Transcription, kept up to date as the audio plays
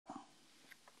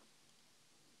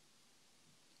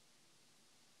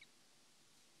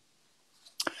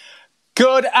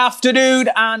Good afternoon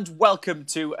and welcome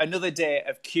to another day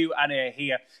of Q&A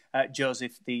here at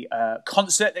Joesph, the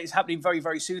concert that is happening very,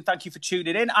 very soon. Thank you for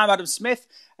tuning in. I'm Adam Smith.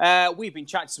 We've been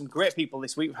chatting to some great people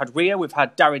this week. We've had Ria, we've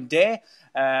had Darren Day,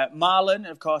 Marlon, and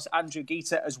of course Andrew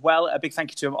Gita as well. A big thank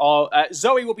you to them all.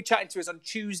 Zoe will be chatting to us on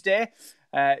Tuesday.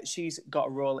 She's got a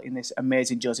role in this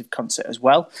amazing Joesph concert as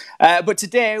well. But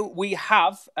today we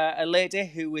have a lady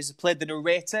who has played the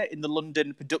narrator in the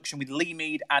London production with Lee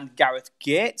Mead and Gareth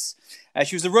Gates.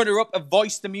 She was the runner-up of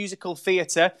Voice the Musical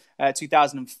Theatre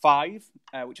 2005,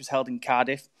 which was held in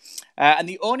Cardiff. And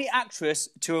the only actress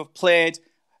to have played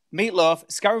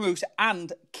Meatloaf, Scaramouche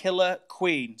and Killer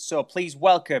Queen. So please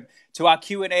welcome to our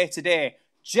Q&A today,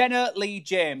 Jenna Lee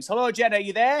James. Hello, Jenna, are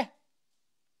you there?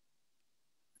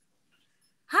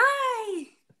 Hi.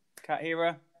 Can't hear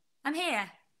her? I'm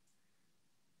here.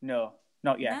 No,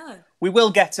 not yet. No. We will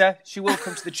get her. She will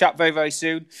come to the chat very, very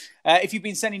soon. If you've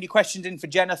been sending your questions in for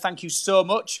Jenna, thank you so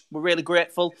much. We're really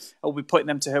grateful. We'll be putting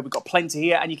them to her. We've got plenty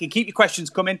here. And you can keep your questions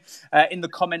coming in the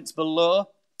comments below.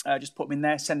 Just put them in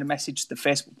there, send a message to the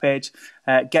Facebook page,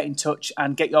 get in touch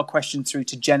and get your question through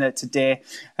to Jenna today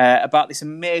about this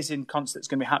amazing concert that's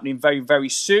going to be happening very, very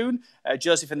soon.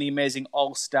 Joesph and the Amazing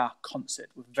All-Star Concert.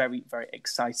 We're very, very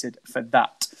excited for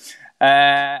that.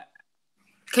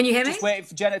 Can you hear me? Just waiting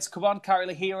for Jenna to come on. Can't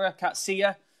really hear her, can't see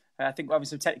her. I think we're having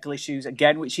some technical issues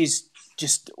again, which is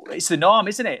just, it's the norm,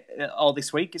 isn't it? All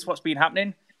this week, it's what's been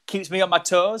happening. Keeps me on my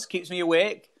toes, keeps me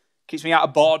awake, keeps me out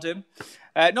of boredom.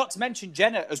 Not to mention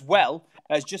Jenna as well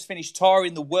has just finished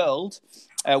touring the world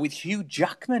with Hugh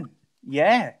Jackman.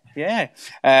 Yeah.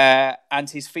 And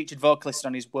he's featured vocalist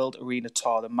on his World Arena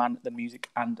tour, The Man, the Music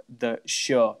and the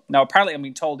Show. Now, apparently I'm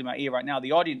being told in my ear right now,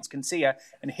 the audience can see her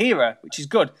and hear her, which is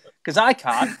good, because I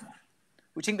can't,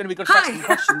 which ain't going to be good for asking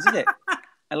questions, is it?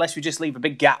 Unless we just leave a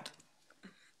big gap.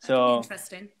 So,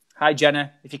 interesting. Hi,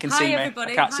 Jenna, if you can see me. Hi,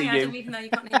 everybody. I can't see Adam, you. even though you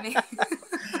can't hear me.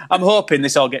 I'm hoping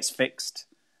this all gets fixed.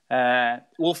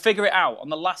 We'll figure it out on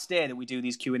the last day that we do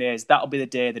these Q&As. That'll be the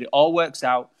day that it all works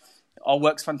out. It all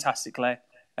works fantastically.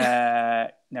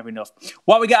 Never enough.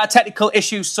 While we get our technical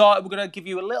issues sorted, we're going to give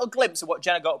you a little glimpse of what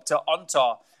Jenna got up to on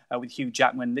tour with Hugh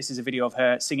Jackman. This is a video of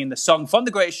her singing the song from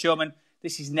The Greatest Showman,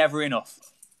 This Is Never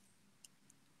Enough.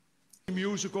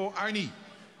 Musical Arnie.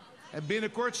 En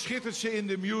binnenkort schittert ze in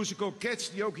de musical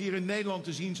Cats, die ook hier in Nederland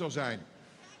te zien zal zijn.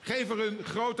 Geef er een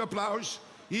groot applaus.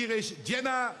 Hier is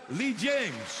Jenna Lee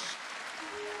James.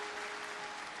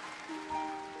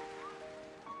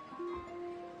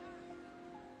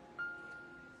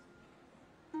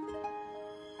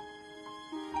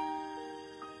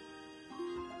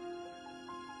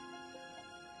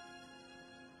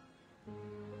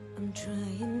 I'm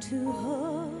trying to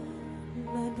hold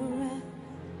my breath,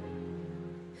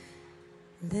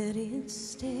 let it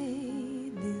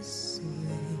stay this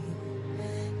way.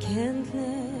 Can't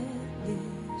let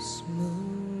this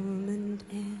moment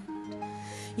end.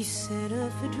 You set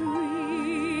off a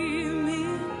dream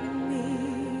in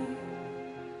me,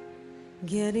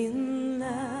 getting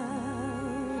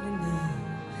louder now.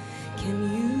 Can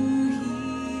you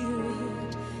hear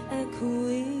it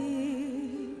echoing?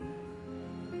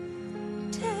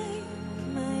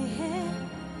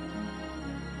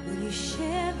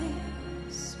 Share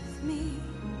this with me,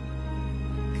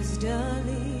 'cause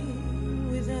darling,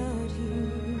 without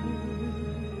you,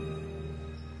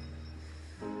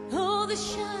 oh, the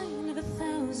shine of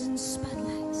 1,000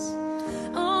 spotlights,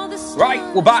 all the stars.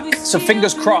 Right, we're back, so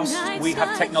fingers crossed we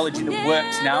have technology that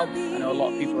works now. I know a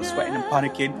lot of people are sweating and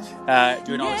panicking,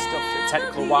 doing all this stuff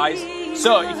technical wise.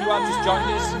 So if you have just joined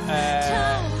us,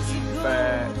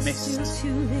 you've missed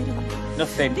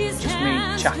nothing, just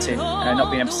me chatting, not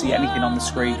being able to see anything on the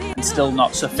screen, and still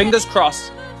not. So fingers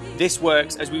crossed this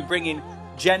works as we bring in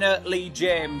Jenna Lee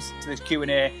James to this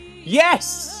Q&A.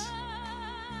 Yes!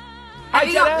 Hi,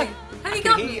 Jenna! Have you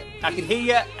got me? I can hear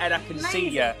you and I can see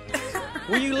you.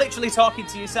 Were you literally talking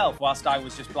to yourself whilst I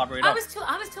was just blabbering on? I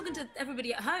was talking to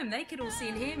everybody at home. They could all see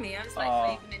and hear me. I was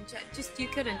like, just you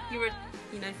couldn't. You were,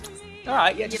 you know. All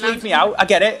right, yeah, just leave me out. I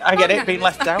get it, being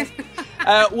left out.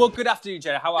 Well, good afternoon,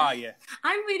 Jenna. How are you?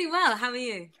 I'm really well. How are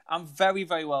you? I'm very,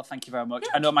 very well. Thank you very much.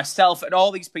 Good. I know myself and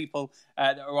all these people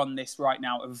that are on this right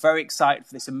now are very excited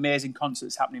for this amazing concert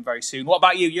that's happening very soon. What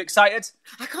about you? You excited?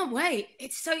 I can't wait.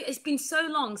 It's been so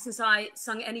long since I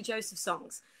sung any Joesph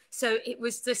songs. So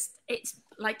it's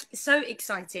like so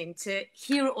exciting to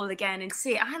hear it all again and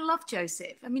see it. I love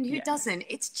Joesph. I mean, who doesn't?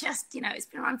 It's just, it's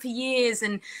been around for years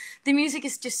and the music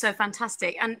is just so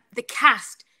fantastic. And the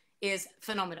cast is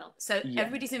phenomenal. So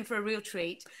everybody's in for a real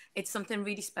treat. It's something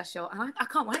really special. And I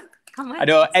can't wait. I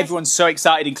know everyone's so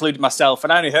excited, including myself.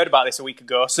 And I only heard about this a week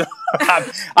ago. So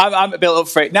I'm a bit up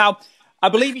for it. Now, I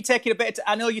believe you're taking a bit.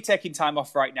 I know you're taking time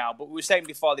off right now, but we were saying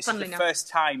before this is the first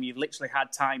time you've literally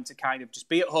had time to kind of just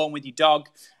be at home with your dog.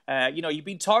 You've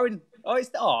been touring.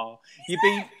 You've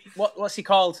been what's he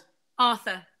called?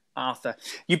 Arthur.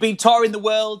 You've been touring the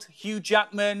world. Hugh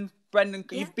Jackman, Brendan.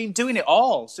 Yeah. You've been doing it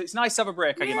all, so it's nice to have a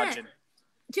break. I imagine.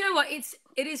 Do you know what?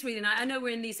 It is really nice. I know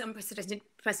we're in these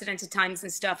unprecedented times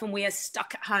and stuff, and we are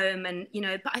stuck at home, and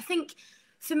But I think,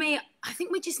 for me,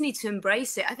 we just need to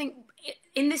embrace it. I think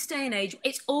in this day and age,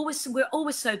 we're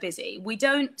always so busy. We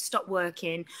don't stop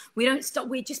working. We're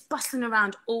just bustling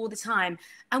around all the time,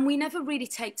 and we never really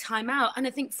take time out. And I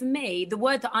think for me, the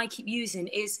word that I keep using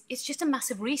is it's just a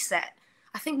massive reset.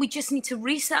 I think we just need to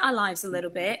reset our lives a little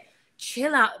bit,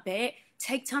 chill out a bit.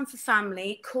 Take time for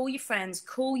family, call your friends,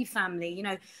 call your family,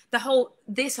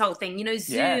 this whole thing,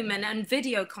 Zoom and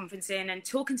video conferencing and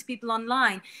talking to people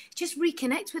online. Just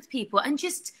reconnect with people and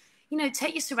just,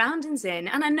 take your surroundings in.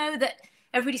 And I know that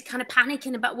everybody's kind of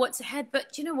panicking about what's ahead,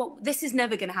 but you know what? This is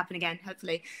never going to happen again,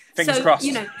 hopefully. Fingers crossed.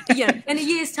 In a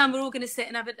year's time, we're all going to sit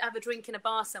and have a drink in a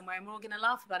bar somewhere, and we're all going to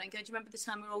laugh about it and go, do you remember the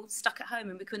time we were all stuck at home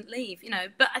and we couldn't leave,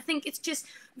 But I think it's just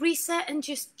reset and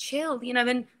just chill,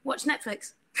 and watch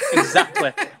Netflix.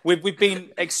 Exactly. We've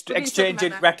been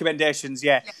exchanging recommendations,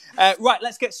 right,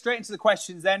 let's get straight into the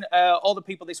questions then. All the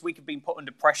people this week have been put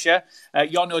under pressure.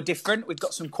 You're no different. We've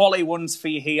got some quality ones for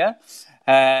you here.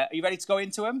 Are you ready to go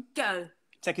into them? Go.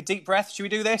 Take a deep breath. Should we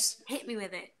do this? Hit me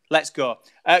with it. Let's go.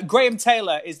 Graham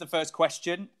Taylor is the first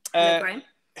question. Hello, Graham.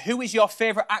 Who is your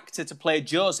favourite actor to play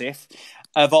Joesph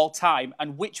of all time,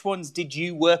 and which ones did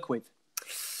you work with?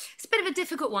 It's a bit of a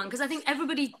difficult one because I think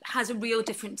everybody has a real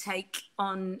different take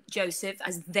on Joesph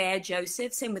as their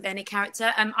Joesph, same with any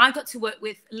character. I got to work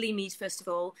with Lee Mead, first of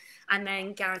all, and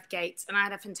then Gareth Gates, and I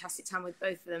had a fantastic time with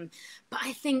both of them. But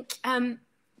I think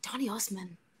Donny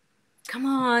Osmond. Come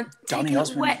on. Donny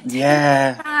Osmond.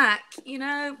 Back,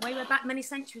 way back many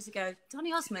centuries ago.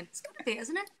 Donny Osmond. It's got to be,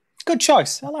 isn't it? Good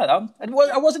choice. I like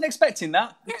that. I wasn't expecting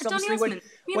that. Because obviously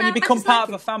when you become part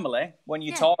of a family, when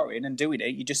you're touring and doing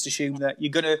it, you just assume that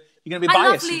you're gonna be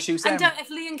biased and choose them.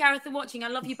 If Lee and Gareth are watching, I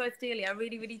love you both dearly. I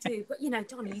really, really do. But,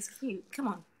 Donny's cute. Come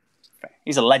on.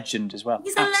 He's a legend as well.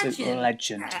 He's a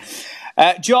legend.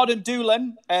 Jordan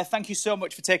Doolan, thank you so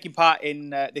much for taking part in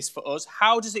this for us.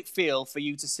 How does it feel for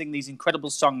you to sing these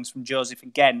incredible songs from Joesph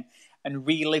again and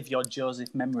relive your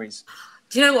Joesph memories?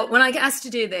 Do you know what? When I get asked to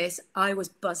do this, I was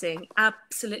buzzing,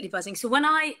 absolutely buzzing. So when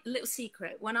I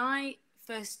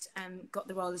first got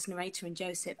the role as narrator in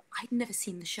Joesph, I'd never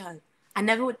seen the show. I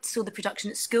never saw the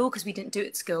production at school because we didn't do it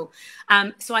at school.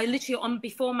 So I literally,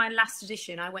 before my last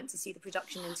audition, I went to see the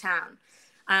production in town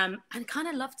and kind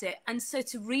of loved it. And so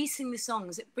to re-sing the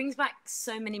songs, it brings back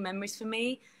so many memories for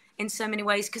me in so many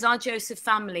ways, because our Joesph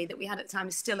family that we had at the time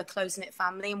is still a close-knit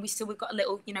family, and we've got a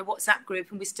little WhatsApp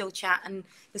group, and we still chat, and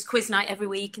there's quiz night every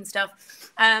week and stuff.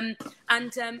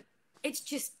 It's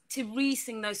just to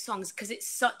re-sing those songs because it's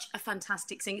such a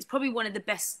fantastic sing. It's probably one of the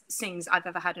best sings I've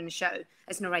ever had on a show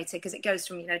as narrator, because it goes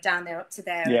from down there up to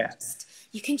there. Yeah.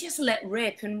 You can just let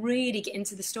rip and really get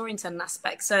into the storytelling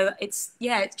aspect. So it's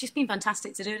just been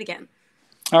fantastic to do it again.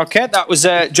 Okay, that was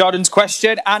Jordan's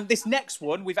question. And this next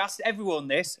one, we've asked everyone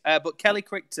this, but Kelly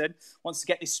Crichton wants to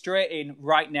get this straight in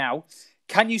right now.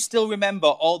 Can you still remember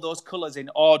all those colours in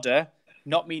order,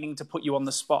 not meaning to put you on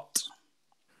the spot?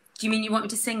 Do you mean you want me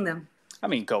to sing them? I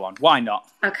mean, go on. Why not?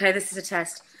 Okay, this is a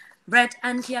test. Red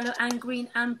and yellow and green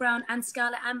and brown and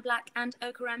scarlet and black and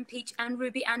ochre and peach and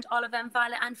ruby and olive and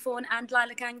violet and fawn and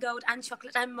lilac and gold and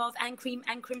chocolate and mauve and cream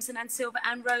and crimson and silver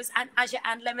and rose and azure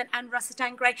and lemon and russet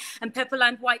and grey and purple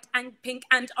and white and pink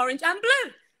and orange and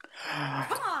blue.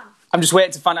 Come on. I'm just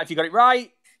waiting to find out if you got it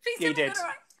right. Please you did. Got it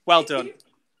right. Well done.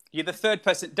 You're the third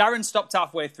person. Darren stopped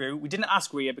halfway through. We didn't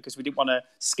ask Rhea because we didn't want to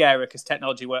scare her because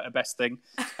technology weren't her best thing.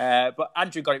 But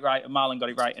Andrew got it right and Marlon got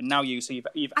it right, and now you. So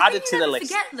you've added to the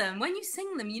list. You never forget them. When you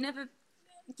sing them,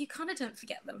 you kind of don't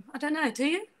forget them. I don't know, do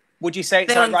you? Would you say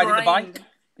it's like riding a bike?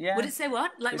 Yeah. Would it say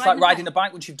what? It's like riding a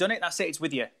bike. Once you've done it, that's it. It's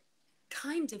with you.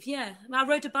 Kind of, yeah. I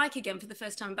rode a bike again for the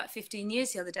first time in about 15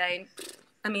 years the other day.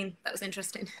 That was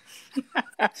interesting.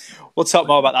 We'll talk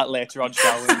more about that later on,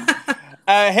 shall we?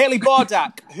 Hayley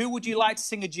Bordak, who would you like to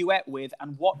sing a duet with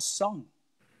and what song?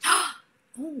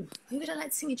 Who would I like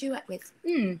to sing a duet with?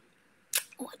 I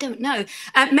don't know.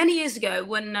 Many years ago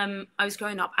when I was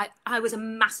growing up, I was a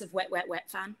massive Wet, Wet, Wet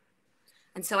fan.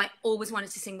 And so I always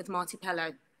wanted to sing with Marty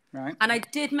Pellow. Right. And I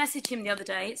did message him the other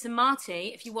day. So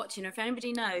Marty, if you're watching or if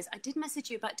anybody knows, I did message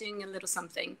you about doing a little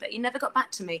something, but he never got back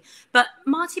to me. But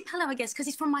Marty Pellow, I guess, because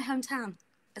he's from my hometown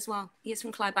as well. He is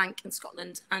from Clydebank in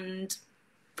Scotland. And,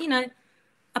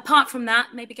 apart from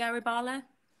that, maybe Gary Barlow.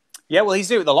 Yeah, well, he's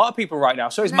doing it with a lot of people right now.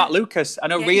 So is Matt Lucas. I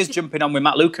know Rhea's jumping on with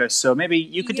Matt Lucas, so maybe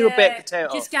you could do a baked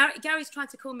potato. Just Gary's tried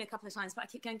to call me a couple of times, but I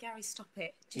keep going, Gary, stop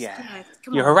it. Just,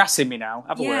 come You're on. harassing me now.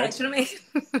 Have a word. Do you know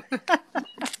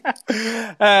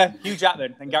what I mean? Hugh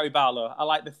Jackman and Gary Barlow. I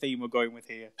like the theme we're going with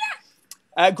here.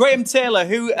 Graham Taylor,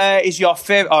 who is your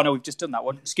favourite... Oh, no, we've just done that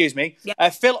one. Excuse me. Yeah.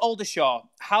 Phil Aldershaw,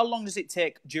 how long does it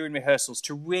take during rehearsals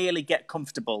to really get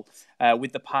comfortable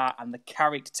with the part and the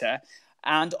character?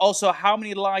 And also, how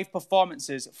many live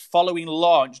performances following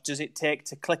launch does it take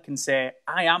to click and say,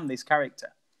 I am this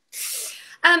character?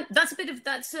 That's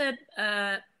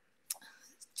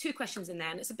two questions in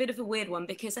there, and it's a bit of a weird one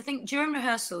because I think during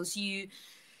rehearsals you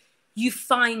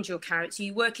find your character,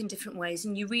 you work in different ways,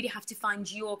 and you really have to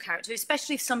find your character,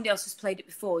 especially if somebody else has played it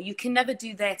before. You can never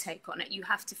do their take on it. You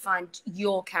have to find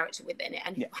your character within it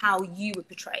and how you would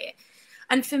portray it.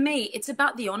 And for me, it's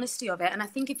about the honesty of it. And I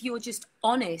think if you're just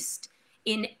honest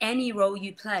in any role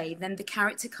you play, then the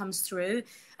character comes through.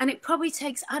 And it probably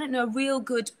takes, I don't know, a real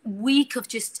good week of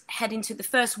just heading to the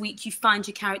first week, you find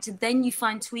your character, then you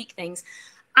tweak things.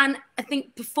 And I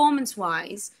think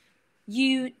performance-wise,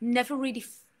 you never really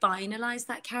finalize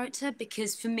that character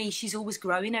because for me, she's always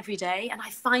growing every day and I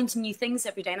find new things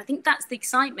every day. And I think that's the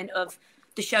excitement of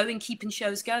the show and keeping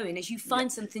shows going is you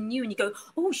find something new and you go,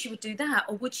 oh, she would do that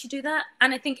or would she do that?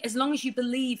 And I think as long as you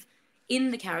believe in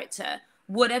the character,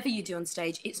 whatever you do on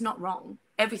stage, it's not wrong.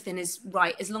 Everything is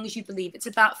right as long as you believe. It's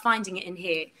about finding it in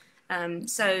here.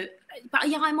 But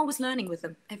yeah, I'm always learning with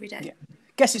them every day. Yeah.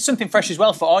 I guess it's something fresh as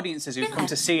well for audiences who come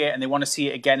to see it and they want to see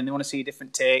it again and they want to see a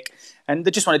different take. And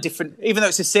they just want a different, even though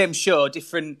it's the same show,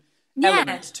 different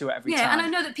elements to it every time. Yeah, and I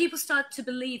know that people start to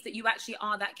believe that you actually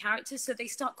are that character, so they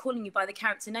start calling you by the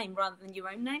character name rather than your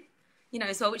own name,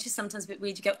 as well, which is sometimes a bit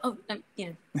weird. You go, oh, no,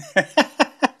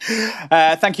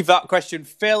 Thank you for that question,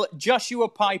 Phil. Joshua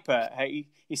Piper,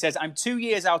 he says, I'm 2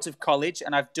 years out of college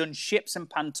and I've done ships and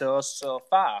pantos so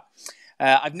far.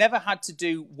 I've never had to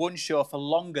do one show for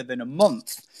longer than a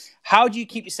month. How do you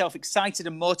keep yourself excited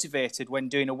and motivated when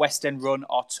doing a West End run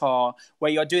or tour where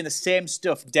you're doing the same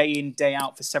stuff day in, day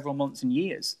out for several months and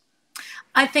years?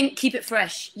 I think keep it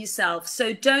fresh yourself.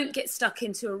 So don't get stuck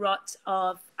into a rut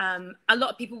of, a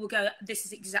lot of people will go, this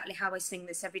is exactly how I sing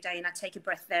this every day and I take a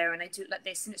breath there and I do it like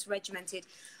this and it's regimented.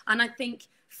 And I think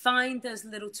find those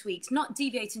little tweaks, not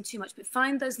deviating too much, but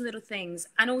find those little things.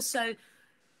 And also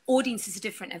audiences are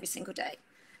different every single day.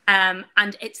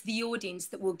 And it's the audience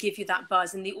that will give you that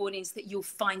buzz and the audience that you'll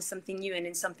find something new in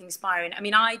and something inspiring. I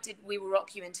mean, We Will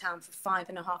Rock You in town for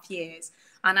 5.5 years.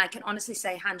 And I can honestly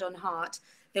say, hand on heart,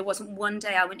 there wasn't one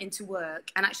day I went into work.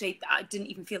 And actually, I didn't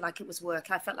even feel like it was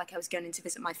work. I felt like I was going in to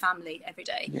visit my family every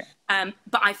day. Yeah.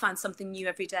 But I found something new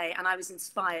every day. And I was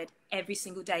inspired every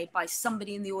single day by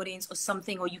somebody in the audience or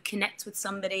something, or you connect with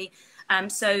somebody.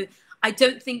 So I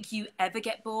don't think you ever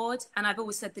get bored. And I've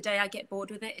always said the day I get bored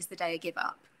with it is the day I give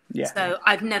up. Yeah. So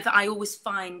I always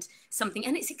find something,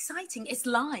 and it's exciting. It's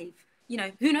live.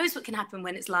 Who knows what can happen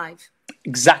when it's live?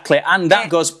 Exactly. And that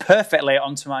goes perfectly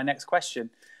onto my next question.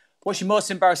 What's your most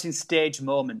embarrassing stage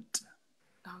moment?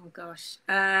 Oh, gosh.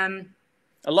 A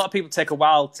lot of people take a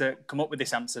while to come up with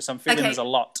this answer, so I'm feeling there's a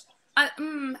lot.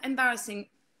 Embarrassing.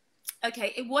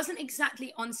 Okay, it wasn't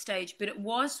exactly on stage, but it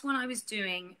was when I was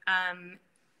doing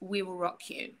We Will Rock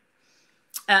You.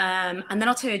 And then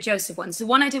I'll tell you a Joesph one. So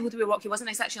one I did with We Will Rock You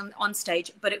wasn't exactly on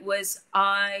stage, but it was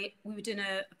we were doing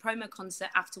a promo concert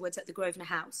afterwards at the Grosvenor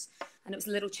House, and it was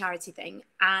a little charity thing.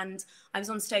 And I was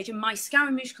on stage, and my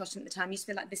Scaramouche costume at the time used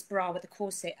to be like this bra with a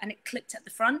corset, and it clipped at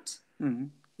the front. Mm-hmm.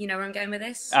 You know where I'm going with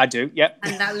this? I do, yep.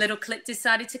 And that little clip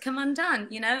decided to come undone,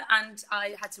 and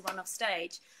I had to run off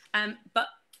stage. But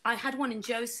I had one in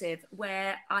Joesph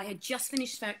where I had just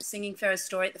finished singing Pharaoh's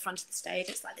Story at the front of the stage.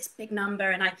 It's like this big number,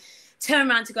 and I turn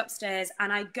around to go upstairs,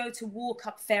 and I go to walk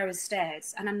up Pharaoh's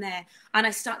stairs, and I'm there, and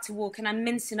I start to walk, and I'm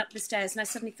mincing up the stairs, and I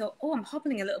suddenly thought, oh, I'm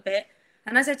hobbling a little bit.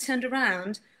 And as I turned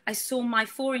around, I saw my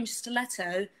 4-inch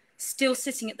stiletto still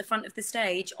sitting at the front of the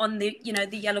stage on the,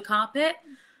 the yellow carpet.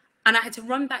 And I had to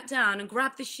run back down and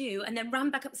grab the shoe and then run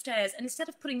back upstairs. And instead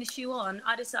of putting the shoe on,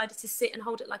 I decided to sit and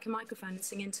hold it like a microphone and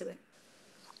sing into it.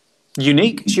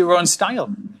 Unique. It's your own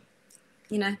style.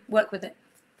 Work with it.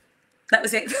 That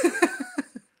was it.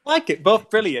 Like it. Both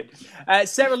brilliant.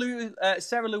 Sarah Louise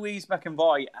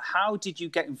McEnvoy, how did you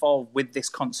get involved with this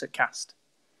concert cast?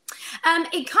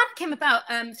 It kind of came about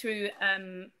through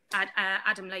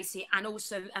Adam Lacey and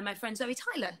also my friend Zoe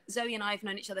Tyler. Zoe and I have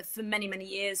known each other for many, many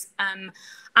years.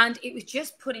 And it was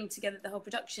just putting together the whole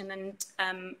production. And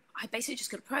I basically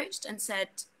just got approached and said,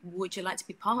 would you like to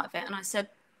be part of it? And I said,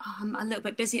 oh, I'm a little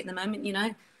bit busy at the moment,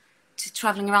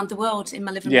 traveling around the world in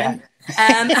my living room.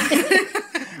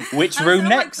 Which room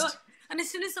next? And as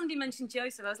soon as somebody mentioned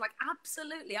Joesph, I was like,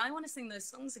 absolutely, I want to sing those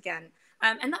songs again.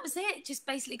 And that was it. Just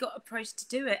basically got approached to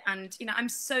do it. And, you know, I'm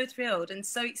so thrilled and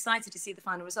so excited to see the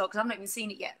final result because I've not even seen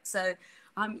it yet. So,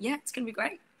 yeah, it's going to be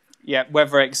great. Yeah, we're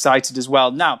very excited as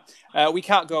well. Now, we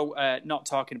can't go not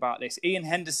talking about this. Ian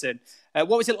Henderson, what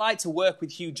was it like to work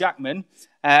with Hugh Jackman?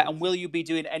 And will you be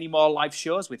doing any more live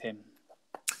shows with him?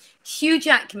 Hugh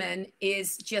Jackman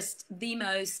is just the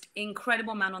most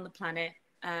incredible man on the planet.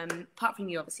 Apart from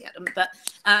you, obviously, Adam, but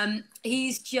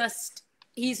he's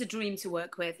a dream to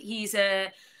work with.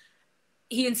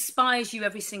 He inspires you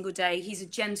every single day. He's a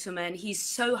gentleman. He's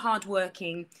so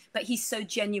hardworking, but he's so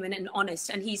genuine and honest.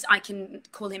 And I can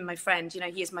call him my friend. You know,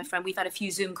 he is my friend. We've had a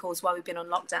few Zoom calls while we've been on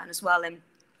lockdown as well. And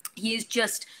he is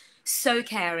just so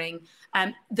caring.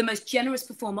 The most generous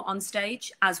performer on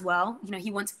stage as well. You know,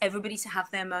 he wants everybody to have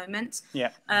their moment.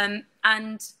 Yeah. And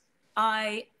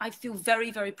I feel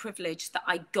very, very privileged that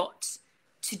I got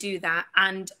to do that.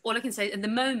 And all I can say, at the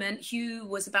moment, Hugh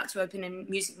was about to open in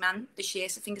Music Man this year,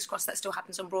 so fingers crossed that still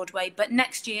happens on Broadway. But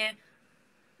next year,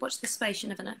 watch this space, you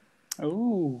never know.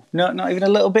 Oh, not even a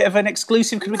little bit of an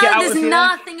exclusive? Could we get out of here? There's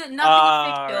nothing official,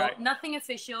 right. Nothing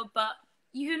official, but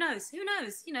who knows, you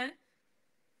know.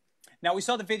 Now, we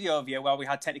saw the video of you while we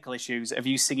had technical issues of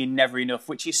you singing Never Enough,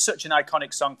 which is such an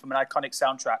iconic song from an iconic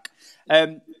soundtrack.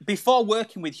 Before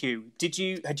working with Hugh,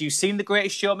 had you seen The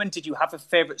Greatest Showman? Did you have a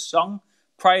favourite song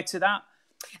prior to that?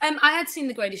 I had seen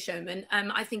The Greatest Showman.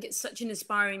 I think it's such an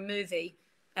inspiring movie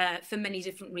for many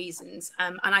different reasons.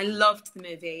 And I loved the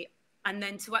movie. And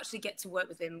then to actually get to work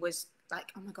with him was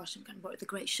like, oh my gosh, I'm going to work with The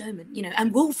Greatest Showman, you know,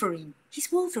 and Wolverine.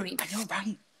 He's Wolverine. I know,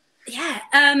 right? Yeah.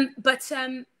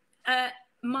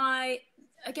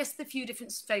 I guess the few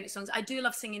different favourite songs. I do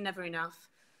love singing Never Enough.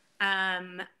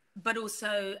 But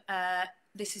also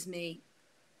This Is Me.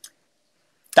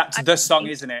 That's the song,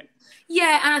 isn't it?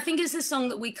 Yeah, and I think it's a song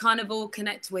that we kind of all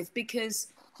connect with because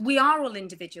we are all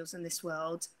individuals in this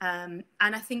world. And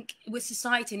I think with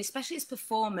society, and especially as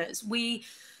performers, we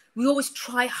always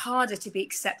try harder to be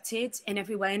accepted in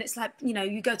every way. And it's like, you know,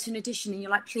 you go to an audition and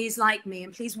you're like, please like me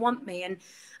and please want me. And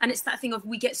it's that thing of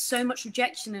we get so much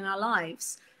rejection in our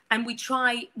lives. And we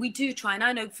do try. And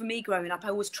I know for me growing up, I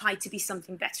always tried to be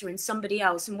something better in somebody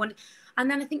else. And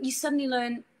then I think you suddenly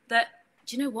learn that,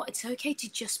 do you know what? It's okay to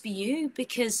just be you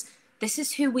because this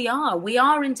is who we are. We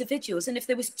are individuals. And if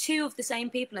there was two of the same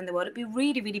people in the world, it'd be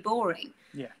really, really boring.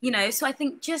 Yeah. You know, so I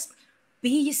think just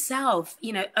be yourself,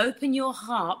 you know, open your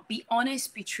heart, be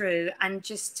honest, be true. And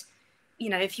just, you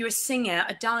know, if you're a singer,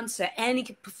 a dancer, any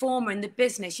performer in the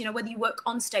business, you know, whether you work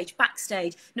on stage,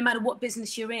 backstage, no matter what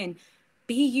business you're in,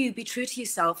 be you, be true to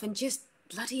yourself and just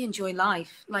bloody enjoy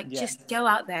life. Like, just go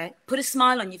out there, put a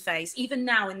smile on your face, even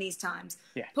now in these times.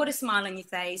 Yeah. Put a smile on your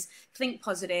face, think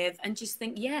positive, and just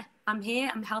think, yeah, I'm here,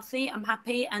 I'm healthy, I'm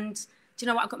happy, and do you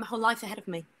know what? I've got my whole life ahead of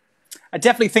me. I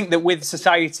definitely think that with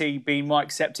society being more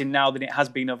accepting now than it has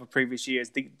been over previous years,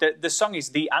 the song is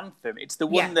the anthem. It's the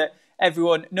one that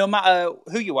everyone, no matter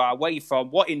who you are, where you're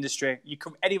from, what industry,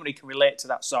 anybody can relate to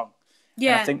that song.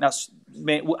 Yeah, and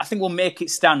I think we'll make it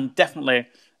stand definitely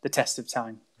the test of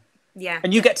time. Yeah,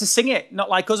 and you get to sing it, not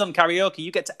like us on karaoke.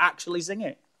 You get to actually sing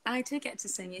it. I do get to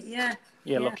sing it. Yeah.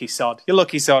 You're lucky sod. You're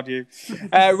lucky sod, you.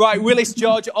 Right, Willis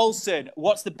George Olsen.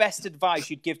 What's the best advice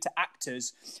you'd give to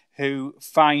actors who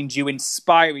find you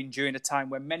inspiring during a time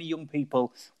when many young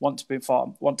people want to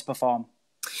perform?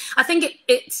 I think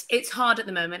it's hard at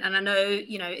the moment, and I know,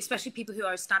 you know, especially people who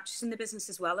are established in the business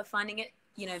as well are finding it,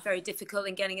 you know, very difficult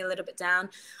and getting a little bit down.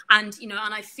 And, you know,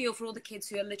 and I feel for all the kids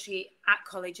who are literally at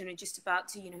college and are just about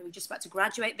to, who are just about to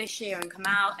graduate this year and come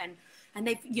out and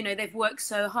they've worked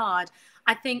so hard.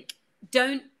 I think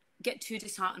don't get too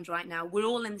disheartened right now. We're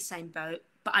all in the same boat,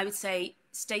 but I would say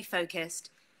stay focused,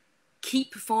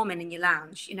 keep performing in your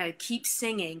lounge, you know, keep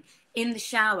singing in the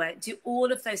shower, do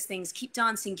all of those things, keep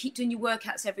dancing, keep doing your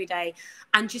workouts every day,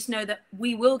 and just know that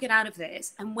we will get out of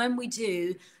this. And when we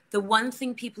do, the one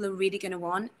thing people are really going to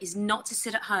want is not to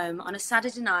sit at home on a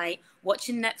Saturday night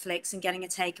watching Netflix and getting a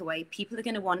takeaway. People are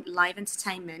going to want live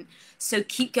entertainment. So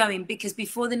keep going, because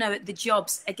before they know it, the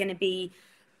jobs are going to be,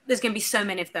 there's going to be so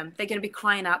many of them. They're going to be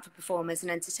crying out for performers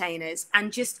and entertainers,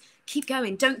 and just keep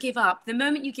going. Don't give up. The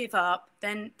moment you give up,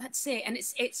 then that's it. And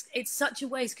it's such a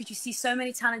waste, because you see so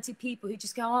many talented people who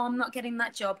just go, oh, I'm not getting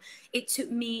that job. It took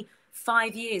me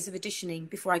 5 years of auditioning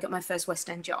before I got my first West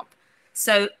End job.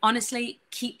 So honestly,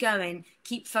 keep going,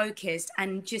 keep focused,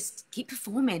 and just keep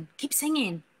performing, keep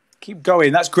singing. Keep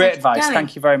going. That's great advice.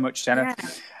 Thank you very much, Jenna.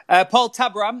 Yeah. Paul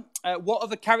Tabram, what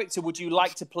other character would you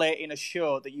like to play in a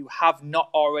show that you have not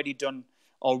already done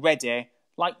already?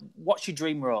 Like, what's your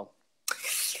dream role?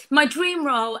 My dream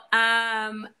role,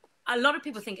 a lot of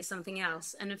people think it's something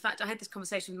else. And in fact, I had this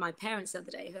conversation with my parents the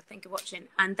other day, who I think are watching,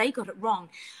 and they got it wrong.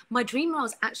 My dream role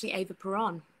is actually Ava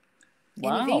Peron in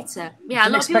Evita. Yeah,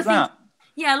 Didn't expect that.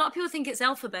 Yeah, a lot of people think it's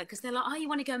Elphaba because they're like, oh, you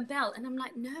want to go and belt? And I'm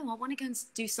like, no, I want to go and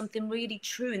do something really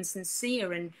true and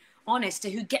sincere and honest to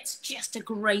who gets just a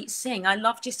great sing. I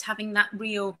love just having that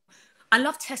real, I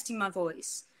love testing my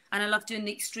voice. And I love doing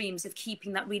the extremes of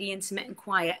keeping that really intimate and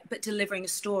quiet, but delivering a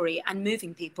story and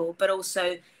moving people, but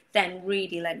also then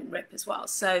really letting it rip as well.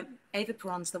 So Ava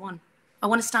Peron's the one. I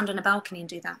want to stand on a balcony and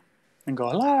do that. And go,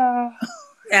 la.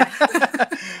 Yeah.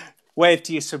 Wave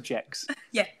to your subjects.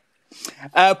 Yeah.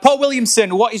 Paul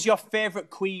Williamson, what is your favourite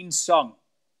Queen song?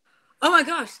 Oh my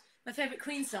gosh, my favourite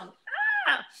Queen song.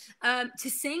 To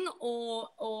sing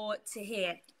or to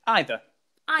hear? Either.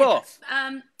 Both.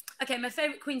 Okay, my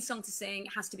favourite Queen song to sing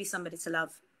has to be Somebody to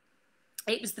Love.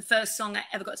 It was the first song I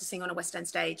ever got to sing on a West End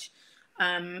stage.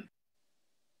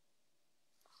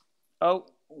 Oh,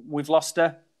 we've lost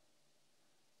her.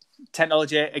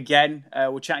 Technology again.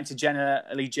 We're chatting to Jenna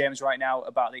Lee James right now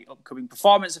about the upcoming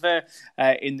performance of her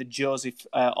in the Joesph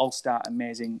All-Star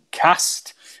Amazing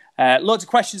cast. Loads of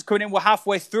questions coming in. We're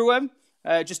halfway through them,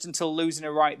 just until losing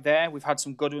her right there. We've had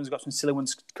some good ones, got some silly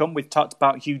ones to come. We've talked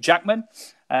about Hugh Jackman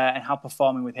and how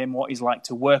performing with him, what he's like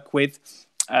to work with.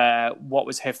 What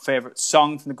was her favourite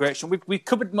song from the Great Show. We've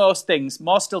covered most things,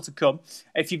 more still to come.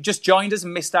 If you've just joined us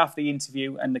and missed half the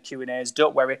interview and the Q&As,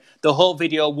 don't worry. The whole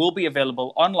video will be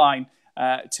available online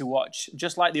to watch,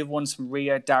 just like the other ones from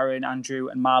Rhea, Darren, Andrew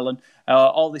and Marlon,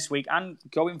 all this week and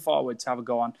going forward to have a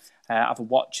go on, have a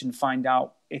watch and find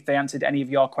out if they answered any of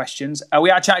your questions.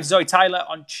 We are chatting to Zoe Tyler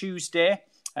on Tuesday.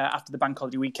 After the bank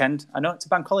holiday weekend. I know it's a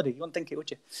bank holiday. You wouldn't think it,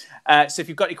 would you? So if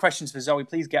you've got any questions for Zoe,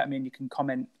 please get them in. You can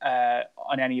comment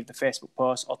on any of the Facebook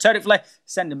posts. Alternatively,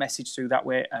 send a message through that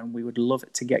way, and we would love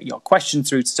to get your question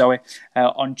through to Zoe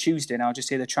on Tuesday. Now, just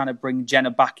here they're trying to bring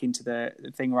Jenna back into the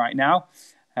thing right now.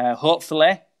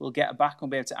 Hopefully, we'll get her back and we'll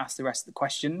be able to ask the rest of the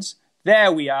questions.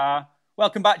 There we are.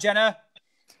 Welcome back, Jenna.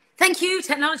 Thank you,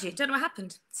 technology. Don't know what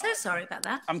happened. So sorry about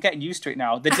that. I'm getting used to it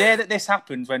now. The day that this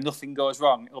happens, when nothing goes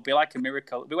wrong, it'll be like a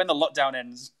miracle. It'll be when the lockdown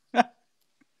ends.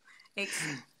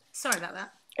 Sorry about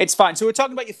that. It's fine. So we're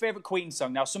talking about your favourite Queen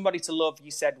song. Now, Somebody to Love,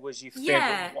 you said, was your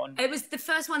favourite one. It was the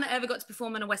first one that I ever got to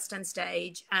perform on a West End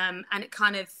stage. And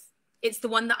it's the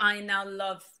one that I now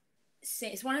love.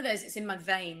 It's one of those, it's in my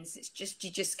veins. It's just,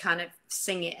 you just kind of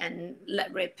sing it and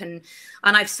let rip. And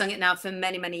I've sung it now for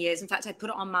many, many years. In fact, I put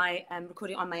it on my,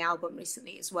 recorded it on my album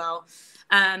recently as well.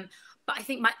 But I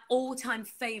think my all-time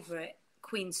favourite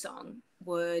Queen song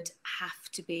would have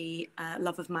to be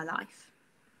Love of My Life.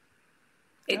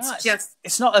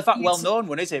 It's not a that well-known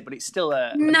one, is it? But it's still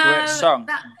a great song.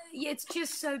 It's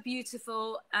just so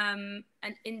beautiful and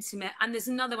intimate. And there's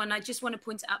another one I just want to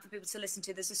point out for people to listen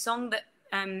to. There's a song that...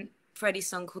 Freddie's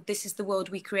song called This Is the World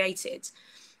We Created.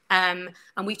 And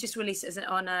we've just released it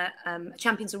on a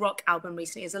Champions of Rock album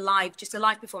recently as a live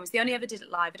performance. They only ever did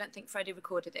it live. I don't think Freddie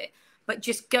recorded it. But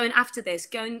just going after this,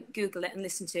 go and Google it and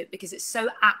listen to it because it's so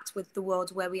apt with the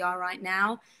world where we are right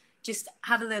now. Just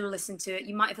have a little listen to it.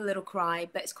 You might have a little cry,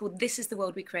 but it's called This Is the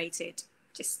World We Created.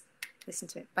 Just listen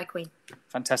to it by Queen.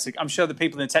 Fantastic. I'm sure the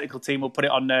people in the technical team will put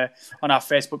it on our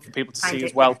Facebook for people to see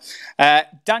as well.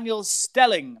 Daniel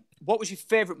Stelling, what was your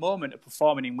favourite moment of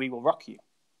performing in We Will Rock You?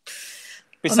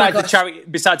 Besides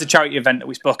the charity event that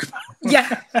we spoke about.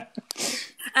 Yeah.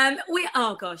 Do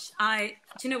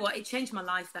you know what? It changed my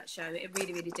life, that show. It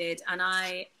really, really did. And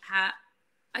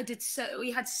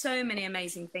we had so many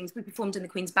amazing things. We performed in the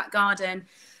Queen's back garden.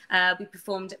 We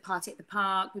performed at Party at the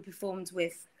Park. We performed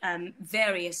with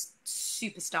various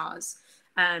superstars.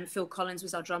 Phil Collins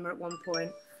was our drummer at one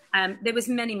point. There was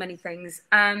many, many things.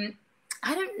 I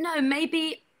don't know,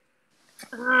 maybe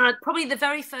probably the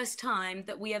very first time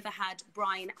that we ever had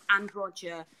Brian and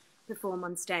Roger perform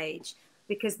on stage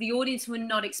because the audience were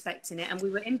not expecting it. And we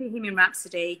were in Bohemian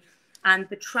Rhapsody and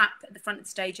the trap at the front of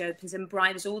the stage opens and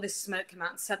Brian, there's all this smoke come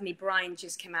out and suddenly Brian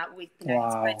just came out with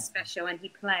his great special and he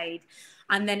played.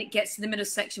 And then it gets to the middle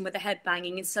section with the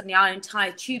headbanging and suddenly our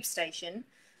entire tube station,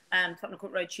 Tottenham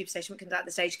Court Road tube station, comes out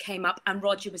the stage, came up and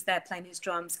Roger was there playing his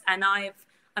drums. And I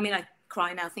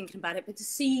cry now thinking about it, but to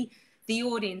see the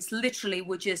audience literally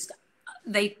were just,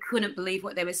 they couldn't believe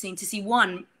what they were seeing. To see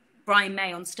Brian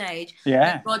May on stage,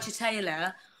 Roger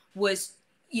Taylor was,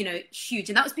 huge.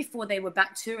 And that was before they were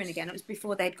back touring again. It was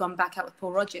before they'd gone back out with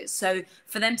Paul Rodgers. So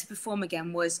for them to perform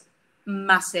again was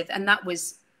massive. And that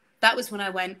was when I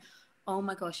went, oh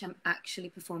my gosh, I'm actually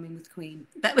performing with Queen.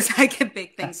 That was like a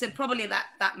big thing. So probably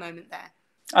that moment there.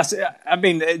 I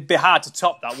mean, it'd be hard to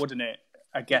top that, wouldn't it?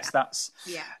 I guess that's...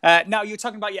 Yeah. Now, you're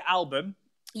talking about your album.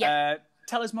 Yeah.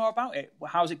 Tell us more about it.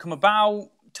 How's it come about?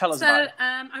 Tell us about it.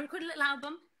 I recorded a little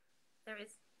album. There is.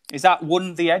 Is that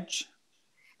Won the Edge?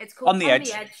 It's called On the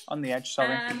Edge. On the Edge,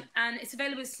 sorry. And it's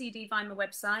available as CD via my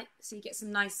website, so you get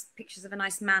some nice pictures of a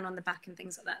nice man on the back and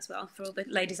things like that as well for all the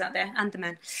ladies out there and the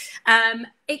men.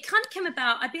 It kind of came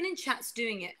about. I've been in chats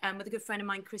doing it with a good friend of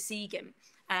mine, Chris Egan,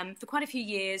 for quite a few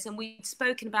years, and we'd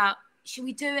spoken about should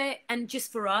we do it and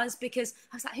just for us, because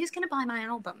I was like, who's going to buy my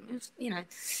album? You know,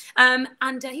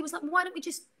 and he was like, well, why don't we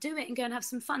just do it and go and have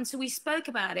some fun? So we spoke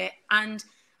about it, and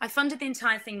I funded the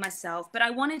entire thing myself, but I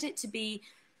wanted it to be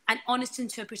an honest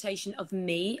interpretation of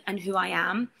me and who I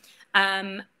am,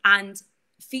 and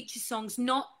feature songs,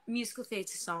 not musical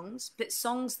theatre songs, but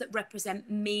songs that represent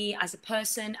me as a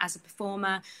person, as a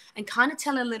performer, and kind of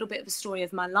tell a little bit of a story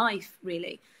of my life,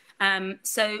 really.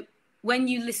 So when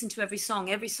you listen to every song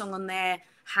on there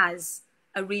has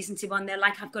a reason to be on there.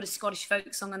 Like I've got a Scottish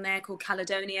folk song on there called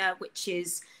Caledonia, which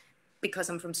is because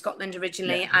I'm from Scotland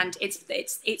originally, and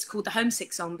it's called the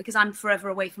Homesick song because I'm forever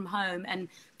away from home. And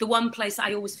the one place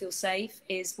I always feel safe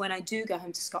is when I do go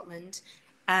home to Scotland.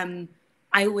 I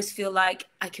always feel like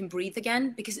I can breathe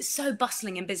again because it's so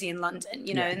bustling and busy in London,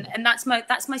 you know, and that's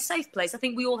my safe place. I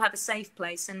think we all have a safe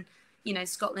place, and you know,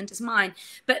 Scotland is mine.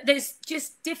 But there's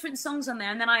just different songs on there.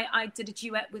 And then I did a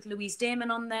duet with Louise Dearman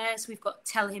on there. So we've got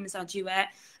Tell Him as our duet.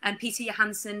 And Peter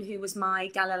Johansson, who was my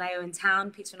Galileo in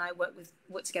town. Peter and I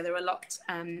worked together a lot,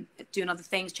 doing other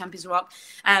things, Champions Rock.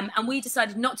 And we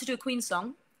decided not to do a Queen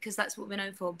song, because that's what we're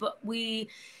known for. But we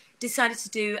decided to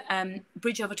do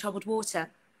Bridge Over Troubled Water.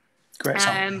 Great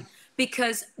song.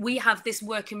 Because we have this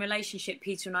working relationship,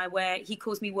 Peter and I, where he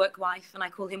calls me work wife and I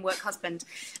call him work husband.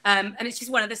 And it's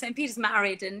just one of the same. Peter's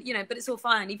married and, you know, but it's all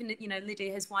fine. Even, you know,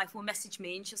 Lydia, his wife, will message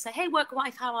me and she'll say, hey, work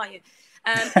wife, how are you?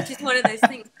 It's just one of those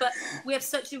things. But we have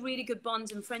such a really good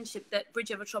bond and friendship that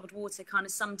Bridge Over Troubled Water kind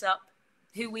of summed up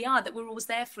who we are, that we're always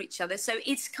there for each other. So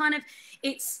it's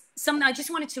something I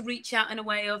just wanted to reach out in a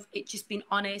way of it just being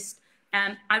honest.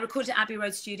 I recorded at Abbey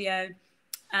Road Studio,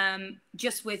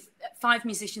 just with 5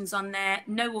 musicians on there,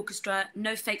 no orchestra,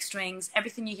 no fake strings,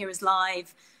 everything you hear is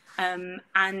live, and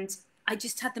I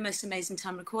just had the most amazing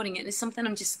time recording it. And it's something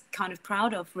I'm just kind of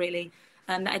proud of, really,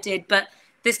 that I did. But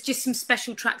there's just some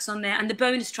special tracks on there, and the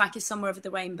bonus track is Somewhere Over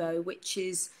the Rainbow, which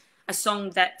is a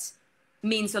song that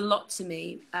means a lot to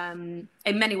me in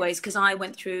many ways, because I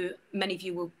went through, many of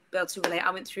you will be able to relate,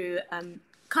 I went through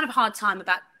kind of a hard time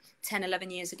about 10,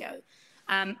 11 years ago,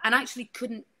 and actually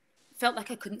felt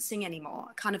like I couldn't sing anymore.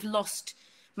 I kind of lost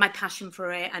my passion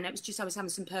for it, and it was just I was having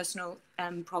some personal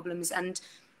problems and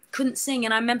couldn't sing.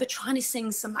 And I remember trying to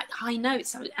sing some like high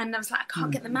notes, and I was like, I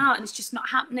can't get them out, and it's just not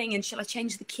happening. And shall I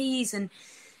change the keys? And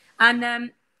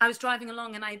I was driving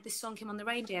along, and this song came on the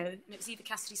radio, and it was Eva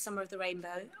Cassidy's "Summer of the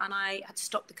Rainbow," and I had to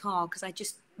stop the car because I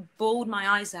just bawled my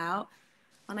eyes out.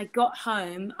 And I got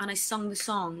home and I sung the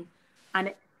song, and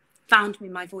it found me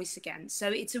my voice again.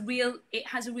 So it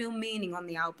has a real meaning on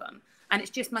the album. And it's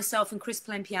just myself and Chris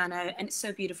playing piano, and it's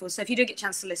so beautiful. So if you do get a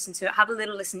chance to listen to it, have a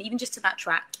little listen, even just to that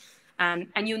track. And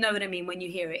you'll know what I mean when you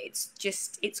hear it.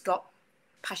 It's got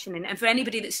passion in it. And for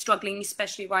anybody that's struggling,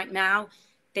 especially right now,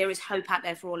 there is hope out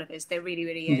there for all of us. There really,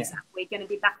 really is. Yeah. We're going to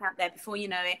be back out there before you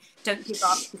know it. Don't give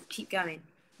up. Just keep going.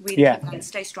 Really keep going.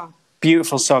 Stay strong.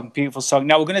 Beautiful song, beautiful song.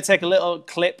 Now we're going to take a little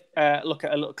clip, look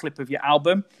at a little clip of your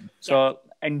album. So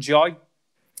enjoy.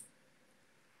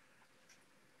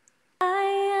 I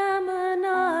am an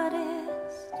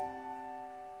artist.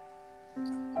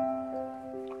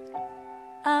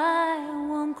 I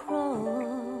won't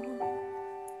crawl.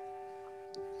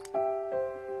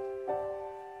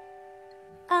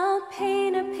 I'll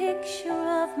paint a picture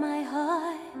of my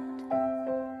heart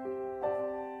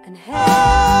and if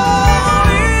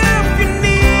you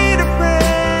need a friend,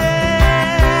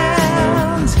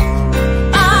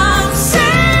 I'm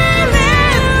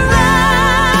sailing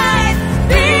right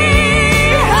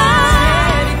behind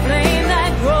any flame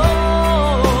that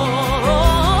grows.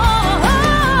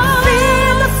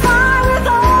 Feel the fire with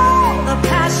all the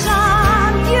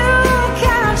passion you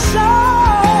can show.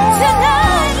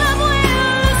 Tonight love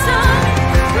will listen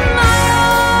my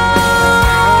own,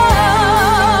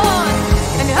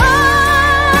 and my own.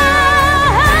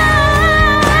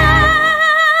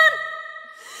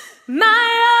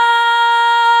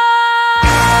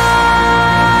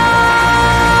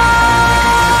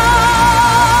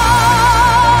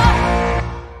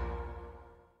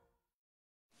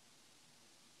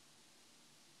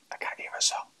 I can't hear a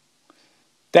song.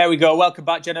 There we go. Welcome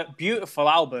back, Jenna. Beautiful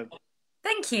album.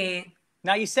 Thank you.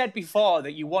 Now, you said before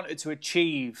that you wanted to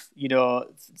achieve, you know,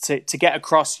 to get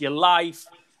across your life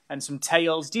and some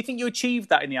tales. Do you think you achieved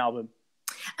that in the album?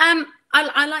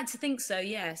 I like to think so.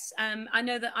 Yes. I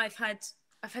know that I've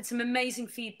had some amazing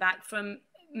feedback from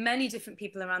many different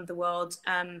people around the world.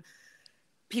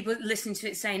 People listening to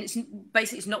it saying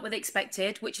it's not what they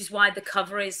expected, which is why the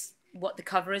cover is what the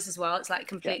cover is as well. It's like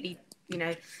completely,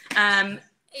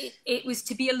 it was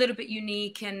to be a little bit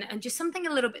unique and just something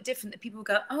a little bit different that people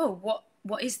go, oh,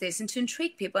 what is this? And to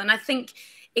intrigue people. And I think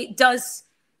it does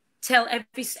tell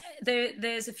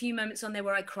there's a few moments on there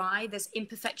where I cry. There's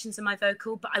imperfections in my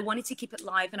vocal, but I wanted to keep it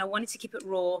live and I wanted to keep it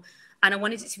raw and I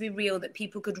wanted it to be real, that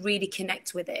people could really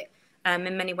connect with it.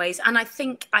 In many ways. And I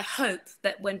hope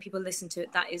that when people listen to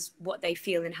it, that is what they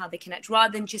feel and how they connect,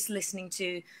 rather than just listening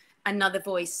to another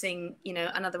voice sing,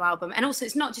 another album. And also,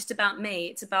 it's not just about me,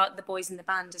 it's about the boys in the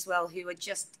band as well, who are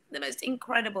just the most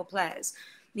incredible players,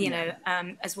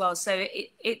 as well. So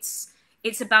it's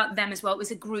about them as well. It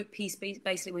was a group piece,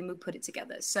 basically, when we put it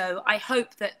together. So I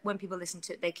hope that when people listen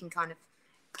to it, they can kind of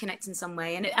connect in some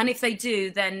way. And if they do,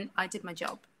 then I did my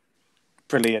job.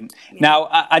 Brilliant. Yeah. Now,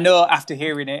 I know after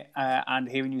hearing it and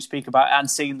hearing you speak about it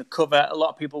and seeing the cover, a lot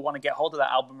of people want to get hold of that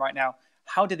album right now.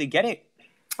 How do they get it?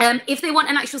 If they want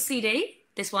an actual CD,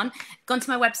 this one, go onto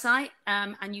my website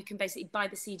and you can basically buy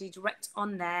the CD direct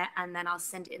on there, and then I'll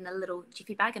send it in a little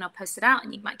jiffy bag and I'll post it out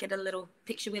and you might get a little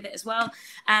picture with it as well.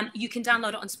 You can download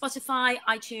it on Spotify,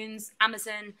 iTunes,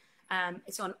 Amazon.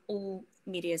 It's on all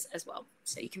medias as well.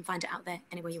 So you can find it out there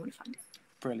anywhere you want to find it.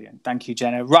 Brilliant. Thank you,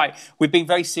 Jenna. Right, we've been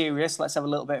very serious. Let's have a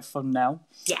little bit of fun now.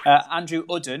 Yeah. Andrew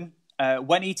Udden,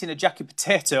 when eating a jacket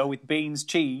potato with beans,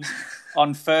 cheese,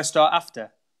 on first or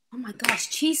after? Oh my gosh,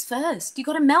 cheese first. You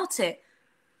got to melt it.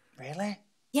 Really?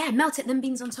 Yeah, melt it, then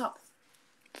beans on top.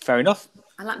 Fair enough.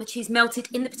 I like my cheese melted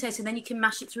in the potato, then you can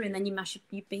mash it through and then you mash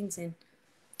your beans in.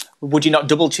 Would you not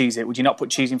double cheese it? Would you not put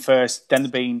cheese in first, then the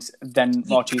beans, then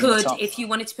more cheese on top? You could, if you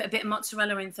wanted to put a bit of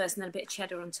mozzarella in first and then a bit of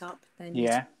cheddar on top. Then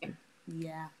yeah.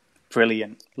 Yeah.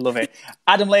 Brilliant. Love it.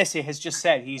 Adam Lacey has just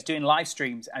said he's doing live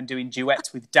streams and doing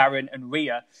duets with Darren and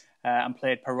Ria and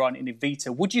played Perron in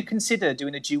Evita. Would you consider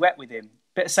doing a duet with him?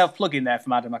 Bit of self-plugging there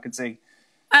from Adam, I can see.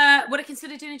 Would I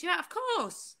consider doing a duet? Of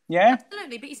course. Yeah?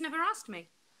 Absolutely, but he's never asked me.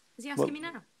 Is he asking me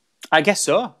now? I guess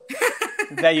so.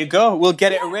 There you go. We'll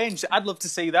get it arranged. I'd love to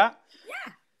see that.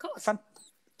 Yeah, of course.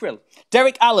 Brilliant.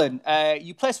 Derek Allen,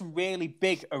 you play some really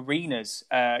big arenas,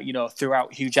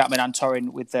 throughout Hugh Jackman and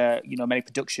touring with, many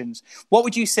productions. What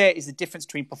would you say is the difference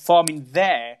between performing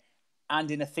there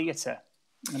and in a theatre,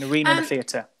 an arena and a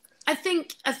theatre? I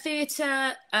think a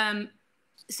theatre,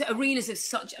 so arenas are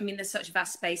there's such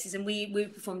vast spaces, and we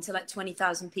performed to like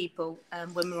 20,000 people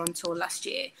when we were on tour last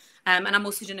year. And I'm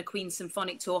also doing a Queen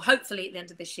Symphonic tour, hopefully at the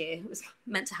end of this year. It was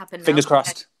meant to happen now. Fingers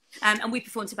crossed. And we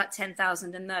performed to about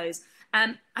 10,000 in those.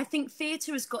 I think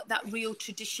theatre has got that real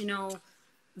traditional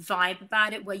vibe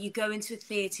about it, where you go into a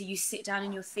theatre, you sit down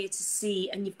in your theatre seat,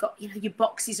 and you've got your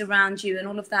boxes around you and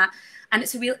all of that, and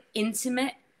it's a real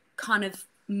intimate kind of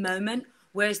moment.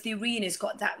 Whereas the arena's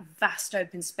got that vast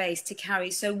open space to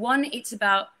carry. So one, it's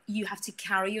about you have to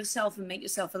carry yourself and make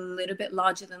yourself a little bit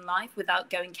larger than life without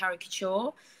going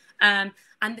caricature. And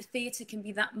the theatre can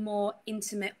be that more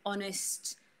intimate,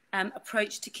 honest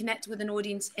approach to connect with an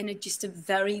audience in just a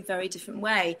very, very different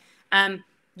way.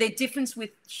 The difference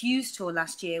with Hugh's tour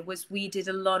last year was we did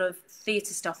a lot of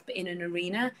theatre stuff, but in an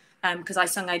arena, because I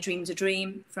sung I Dreamed a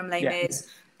Dream from Les Mis.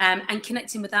 And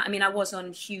connecting with that, I was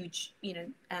on huge,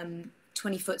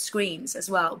 20-foot screens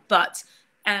as well. But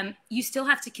you still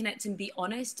have to connect and be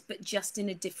honest, but just in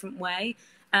a different way.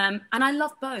 And I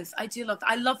love both.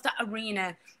 I love that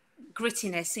arena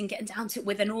grittiness and getting down to it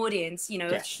with an audience,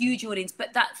 a huge audience.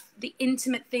 But the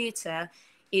intimate theatre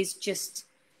is just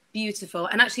beautiful.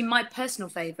 And actually, my personal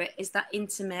favourite is that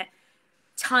intimate,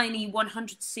 tiny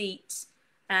 100 seats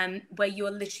where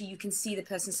you can see the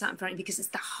person sat in front of you, because it's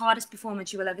the hardest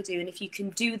performance you will ever do. And if you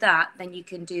can do that, then you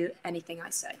can do anything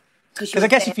I say. Because I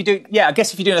guess if you're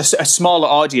doing a smaller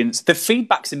audience, the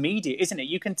feedback's immediate, isn't it?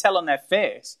 You can tell on their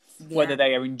face whether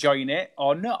they are enjoying it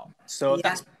or not. So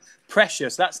that's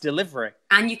precious. That's delivery.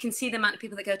 And you can see the amount of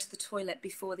people that go to the toilet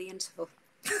before the interval.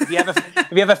 Have you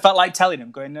ever felt like telling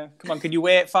them, going, come on, can you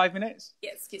wait 5 minutes?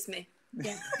 Yeah, excuse me.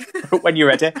 Yeah. When you're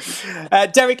ready.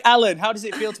 Derek Allen, how does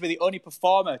it feel to be the only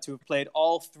performer to have played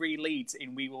all 3 leads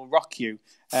in We Will Rock You?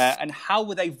 And how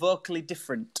were they vocally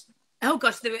different? Oh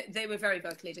gosh, they were very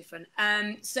vocally different.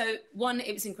 So one,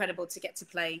 it was incredible to get to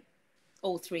play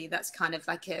all 3. That's kind of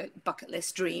like a bucket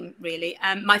list dream, really.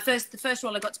 The first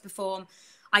role I got to perform,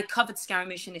 I covered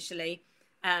Scaramouche initially,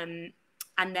 and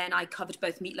then I covered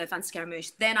both Meatloaf and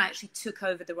Scaramouche. Then I actually took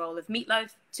over the role of Meatloaf,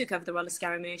 took over the role of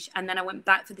Scaramouche, and then I went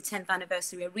back for the 10th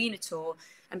anniversary arena tour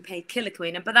and played Killer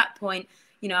Queen. And by that point,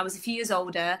 You know, I was a few years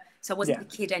older, so I wasn't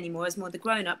the kid anymore. I was more the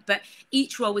grown-up. But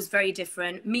each role was very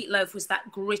different. Meatloaf was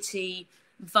that gritty,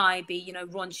 vibey, you know,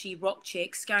 raunchy rock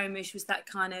chick. Scaramouche was that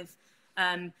kind of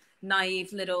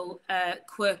naive little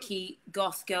quirky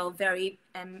goth girl, very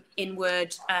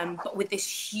inward, but with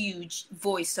this huge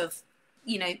voice of,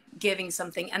 you know, giving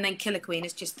something. And then Killer Queen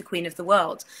is just the queen of the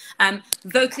world.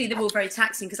 Vocally, they were all very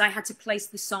taxing because I had to place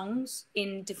the songs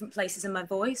in different places in my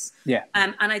voice. Yeah.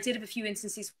 And I did have a few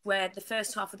instances where the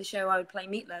first half of the show I would play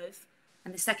Meatloaf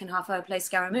and the second half I would play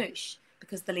Scaramouche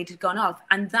because the lead had gone off.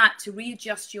 And that, to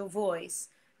readjust your voice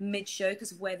mid-show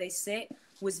because of where they sit,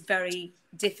 was very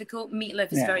difficult.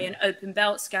 Meatloaf is very an open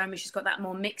belt. Scaramouche has got that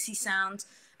more mixy sound.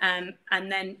 And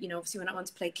then, you know, obviously when I want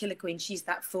to play Killer Queen, she's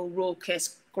that full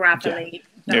raucous, gravelly.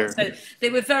 So they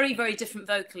were very, very different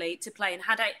vocally to play. And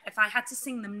if I had to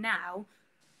sing them now,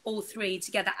 all three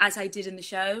together as I did in the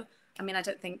show, I mean, I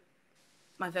don't think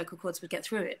my vocal cords would get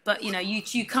through it. But, you know,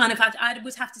 you kind of I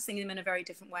would have to sing them in a very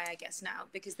different way, I guess, now,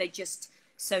 because they're just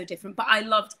so different. But I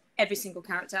loved every single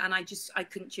character, and I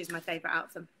couldn't choose my favourite out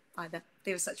of them either.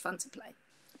 They were such fun to play.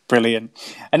 Brilliant.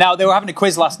 And now they were having a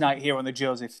quiz last night here on the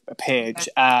Joesph page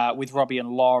with Robbie and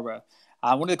Laura.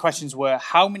 One of the questions were,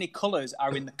 how many colours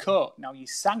are in the coat? Now, you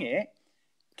sang it.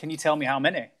 Can you tell me how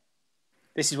many?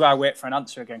 This is where I wait for an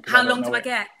answer again. How long do I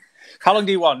get? How long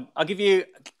do you want? I'll give you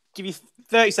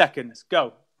 30 seconds.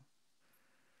 Go.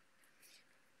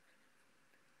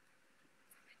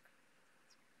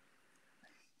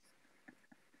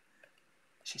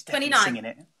 She's definitely 29. singing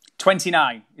it.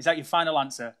 29. Is that your final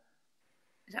answer?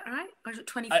 Is that right? Or is it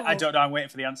 24? I don't know. I'm waiting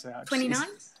for the answer. 29?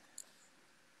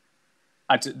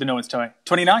 No one's telling me.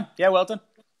 29? Yeah, well done.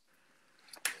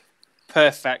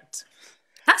 Perfect.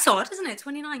 That's odd, isn't it?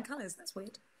 29 colours. That's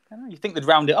weird. I know, you think they'd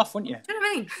round it off, wouldn't you? Do you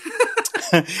know what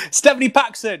I mean? Stephanie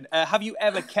Paxson, have you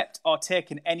ever kept or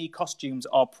taken any costumes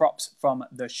or props from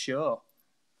the show?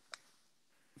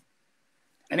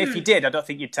 And if you did, I don't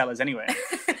think you'd tell us anyway.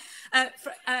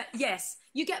 Yes,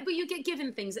 you get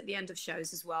given things at the end of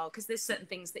shows as well, because there's certain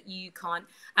things that you can't.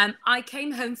 I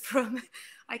came home from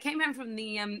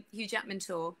the Hugh Jackman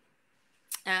tour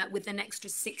with an extra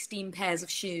 16 pairs of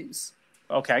shoes.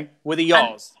 Okay, were they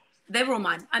yours? They were all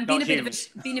mine. I'm being a bit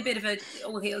of a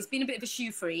all heels, being a bit of a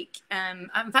shoe freak. In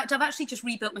fact, I've actually just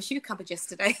rebuilt my shoe cupboard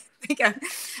yesterday. There you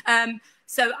go.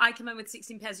 So I came home with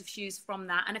 16 pairs of shoes from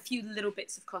that, and a few little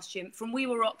bits of costume. From We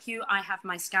Will Rock You, I have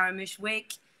my Scaramouche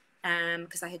wig.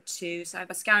 Because I had two. So I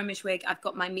have a Scaramouche wig. I've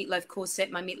got my Meatloaf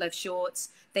corset, my Meatloaf shorts.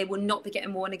 They will not be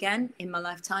getting worn again in my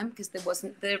lifetime because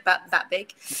they're about that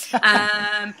big.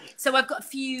 So I've got a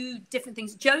few different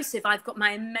things. Joesph, I've got my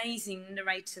amazing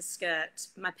narrator skirt,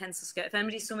 my pencil skirt. If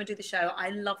anybody saw me do the show, I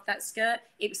loved that skirt.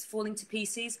 It was falling to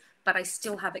pieces, but I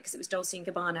still have it because it was Dolce &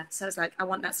 Gabbana. So I was like, I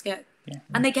want that skirt. Yeah.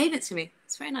 And they gave it to me.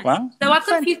 It's very nice. Wow. So I've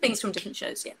got a few things from different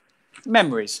shows, yeah.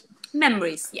 Memories,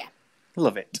 yeah.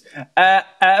 Love it.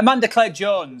 Amanda Claire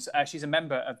Jones, she's a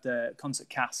member of the concert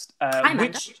cast. Hi,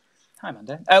 Amanda. Hi,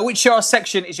 Amanda. Which show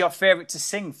section is your favourite to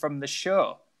sing from the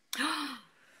show?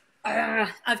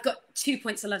 I've got 2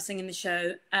 points I love singing the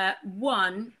show.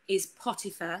 One is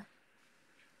Potiphar,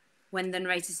 when the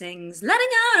narrator sings, letting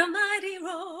out a mighty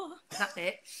roar. That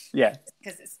bit. Yeah.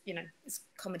 Because it's, you know, it's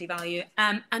comedy value.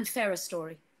 And Ferris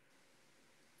Story.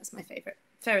 That's my favourite.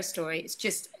 Ferris Story. It's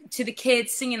just, to the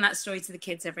kids, singing that story to the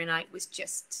kids every night was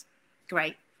just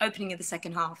great. Opening of the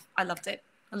second half. I loved it.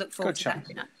 I look forward to that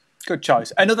every night. Good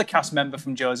choice. Another cast member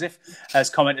from Joesph has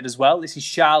commented as well. This is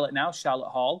Charlotte now, Charlotte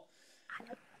Hall.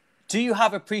 Do you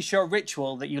have a pre-show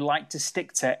ritual that you like to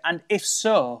stick to? And if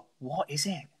so, what is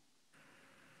it?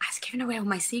 I was giving away all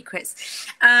my secrets.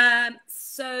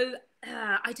 So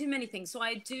I do many things. So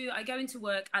I go into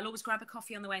work. I'll always grab a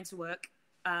coffee on the way into work.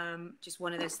 Just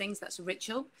one of those things. That's a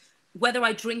ritual. Whether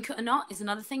I drink it or not is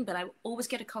another thing, but I always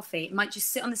get a coffee. It might just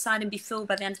sit on the side and be filled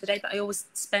by the end of the day, but I always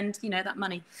spend, you know, that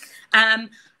money. I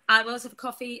will always have a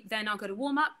coffee, then I'll go to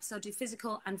warm up. So I'll do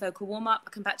physical and vocal warm up. I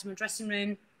come back to my dressing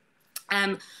room.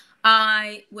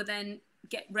 I will then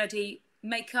get ready,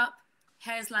 makeup,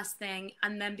 hair's last thing,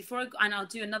 and then I'll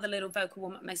do another little vocal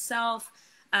warm up myself.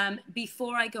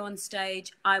 Before I go on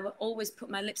stage, I will always put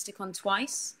my lipstick on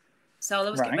twice. So I'll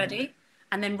always get ready.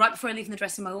 And then right before I leave in the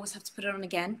dressing room, I always have to put it on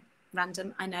again.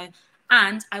 Random, I know.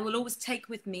 And I will always take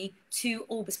with me 2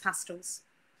 Orbis pastels.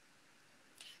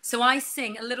 So I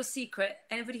sing a little secret.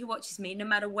 Anybody who watches me, no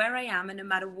matter where I am and no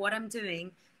matter what I'm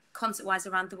doing, concert-wise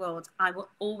around the world, I will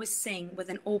always sing with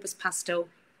an Orbis pastel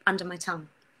under my tongue.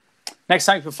 Next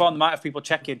time you perform, there might have people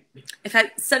checking. If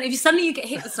suddenly you get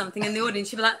hit with something in the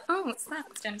audience, you'll be like, oh, what's that?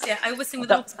 Yeah, I always sing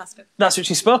with an Orbis pastel. That's what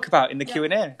she spoke about in the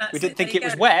Q&A. We didn't think it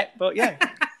was wet, but yeah.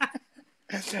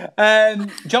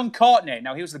 John Courtney.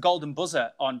 Now, he was the golden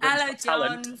buzzer on Britain's Hello, Got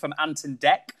Talent John. from Anton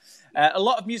Deck. A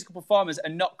lot of musical performers are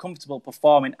not comfortable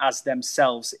performing as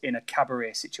themselves in a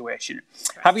cabaret situation.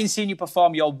 Having seen you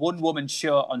perform your one-woman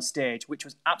show on stage, which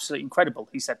was absolutely incredible,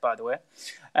 he said, by the way,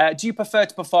 do you prefer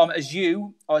to perform as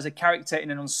you or as a character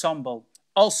in an ensemble?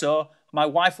 Also, my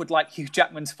wife would like Hugh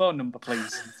Jackman's phone number,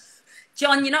 please.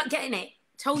 John, you're not getting it.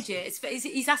 Told you.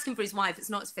 He's asking for his wife. It's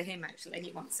not for him, actually.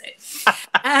 He wants it.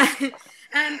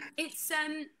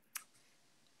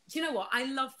 Do you know what? I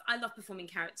love performing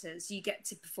characters. You get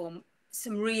to perform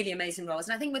some really amazing roles.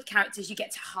 And I think with characters, you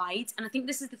get to hide. And I think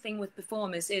this is the thing with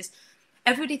performers is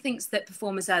everybody thinks that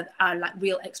performers are like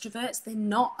real extroverts. They're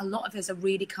not. A lot of us are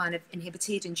really kind of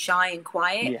inhibited and shy and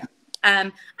quiet. Yeah.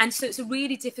 And so it's a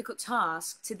really difficult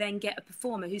task to then get a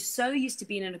performer who's so used to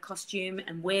being in a costume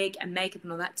and wig and makeup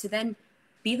and all that to then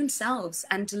be themselves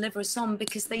and deliver a song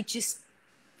because they just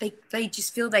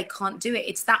feel they can't do it.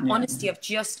 It's that honesty of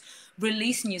just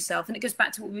releasing yourself. And it goes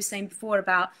back to what we were saying before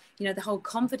about, you know, the whole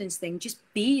confidence thing. Just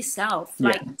be yourself. Yeah.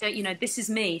 Like, you know, this is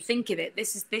me. Think of it.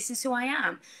 This is who I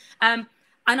am. And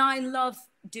I love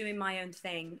doing my own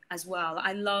thing as well.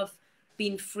 I love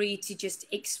being free to just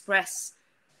express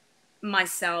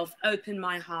myself, open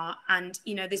my heart. And,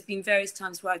 you know, there's been various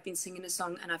times where I've been singing a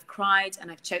song and I've cried and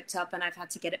I've choked up and I've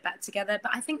had to get it back together.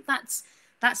 But I think that's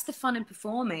the fun in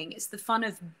performing. It's the fun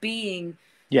of being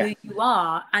who you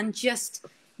are and just,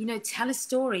 you know, tell a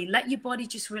story. Let your body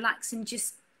just relax and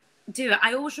just do it.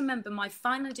 I always remember my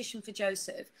final audition for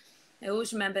Joesph. I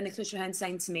always remember Nicholas Rahane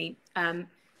saying to me,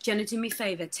 Jenna, do me a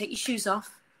favour, take your shoes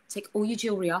off, take all your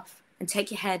jewellery off and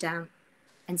take your hair down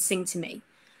and sing to me.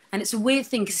 And it's a weird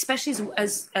thing, especially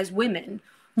as women,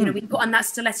 you know, we put on that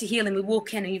stiletto heel and we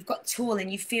walk in and you've got tulle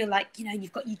and you feel like, you know,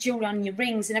 you've got your jewelry on, your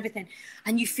rings and everything,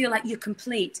 and you feel like you're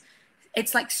complete.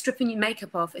 It's like stripping your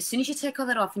makeup off. As soon as you take all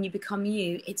that off and you become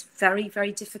you, it's very,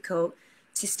 very difficult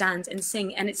to stand and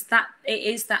sing. And it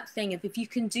is that thing of if you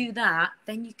can do that,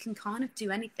 then you can kind of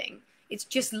do anything. It's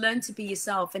just learn to be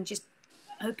yourself and just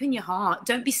open your heart.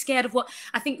 Don't be scared of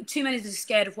I think too many of us are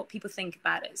scared of what people think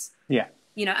about us. Yeah.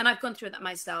 You know, and I've gone through that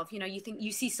myself. You know,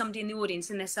 you see somebody in the audience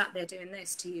and they're sat there doing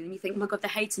this to you and you think, oh my God, they're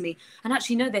hating me. And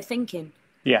actually, no, they're thinking.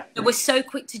 Yeah. We're so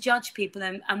quick to judge people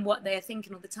and what they're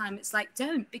thinking all the time. It's like,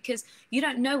 don't, because you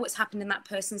don't know what's happened in that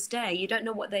person's day. You don't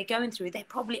know what they're going through. They're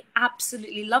probably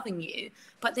absolutely loving you,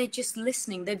 but they're just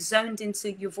listening. They've zoned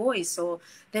into your voice or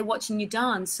they're watching you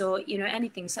dance or, you know,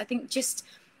 anything. So I think just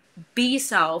be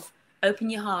yourself, open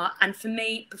your heart. And for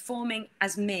me, performing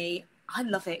as me, I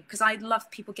love it because I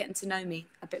love people getting to know me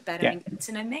a bit better and getting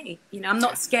to know me. You know, I'm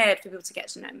not scared for people to get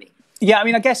to know me. Yeah, I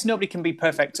mean, I guess nobody can be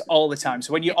perfect all the time.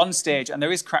 So when you're on stage and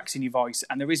there is cracks in your voice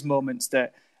and there is moments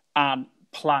that aren't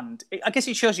planned, I guess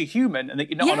it shows you're human and that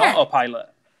you're not on autopilot.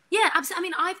 Yeah, absolutely. I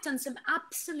mean, I've done some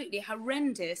absolutely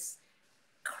horrendous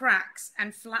cracks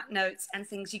and flat notes and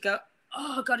things. You go,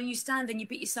 oh, God, and you stand and you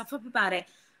beat yourself up about it.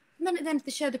 And then at the end of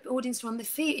the show, the audience are on their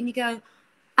feet and you go,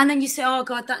 and then you say, oh,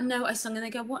 God, that note I sung. And they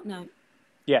go, what note?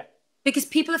 Yeah. Because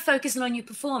people are focusing on your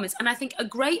performance. And I think a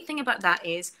great thing about that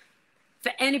is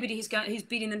for anybody who's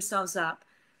beating themselves up,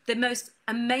 the most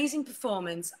amazing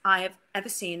performance I have ever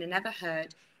seen and ever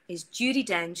heard is Judi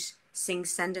Dench sing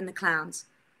Send in the Clowns,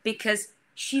 because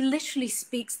she literally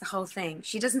speaks the whole thing.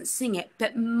 She doesn't sing it,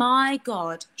 but my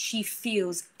God, she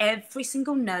feels every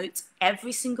single note,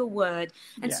 every single word.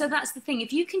 And so that's the thing.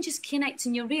 If you can just connect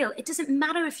and you're real, it doesn't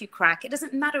matter if you crack. It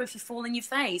doesn't matter if you fall on your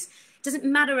face. It doesn't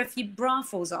matter if your bra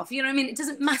falls off. You know what I mean? It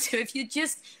doesn't matter if you're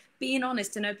just being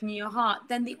honest and opening your heart.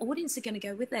 Then the audience are going to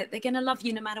go with it. They're going to love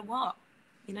you no matter what,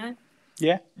 you know?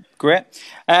 Yeah, great.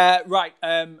 Right,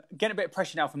 getting a bit of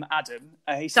pressure now from Adam.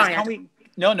 He says, Sorry, can Adam.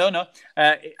 No.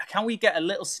 Can we get a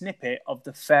little snippet of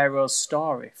the Pharaoh's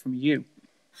story from you?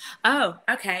 Oh,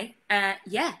 okay.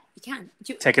 Yeah, you can.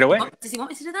 Take it away. Does he want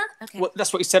me to do that? Okay. Well,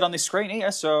 that's what he said on this screen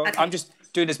here, so Okay. I'm just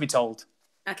doing as me told.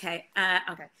 Okay.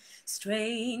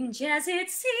 Strange as it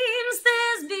seems,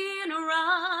 there's been a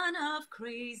run of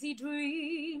crazy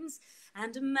dreams,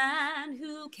 and a man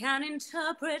who can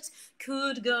interpret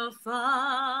could go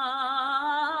far.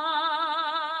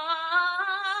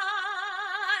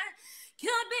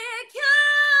 Could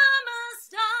become a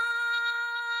star.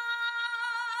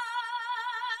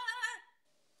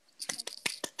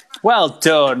 Well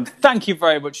done. Thank you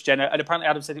very much, Jenna. And apparently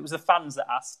Adam said it was the fans that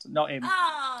asked, not him.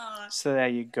 Ah. So there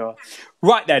you go.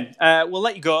 Right then, we'll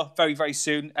let you go very, very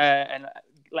soon and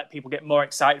let people get more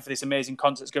excited for this amazing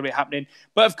concert that's going to be happening.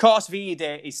 But of course, VE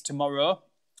Day is tomorrow.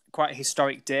 Quite a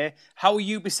historic day. How will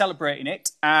you be celebrating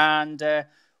it? And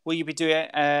will you be doing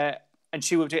it? And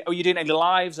she will do. Are you doing any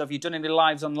lives? Have you done any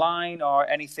lives online or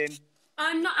anything?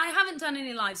 I haven't done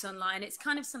any lives online. It's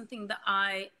kind of something that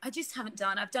I just haven't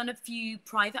done. I've done a few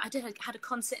private. Had a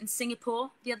concert in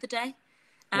Singapore the other day.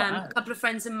 Wow. A couple of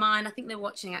friends of mine, I think they're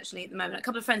watching actually at the moment. A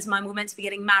couple of friends of mine were meant to be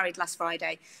getting married last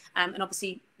Friday. And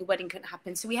obviously the wedding couldn't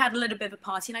happen. So we had a little bit of a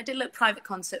party and I did a little private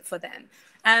concert for them.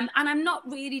 And I'm not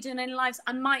really doing any lives.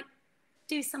 I might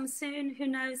do some soon. Who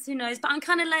knows? But I'm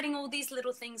kind of letting all these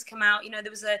little things come out. You know,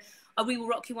 there was a We Will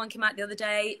Rock You one came out the other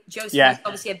day. Joesph was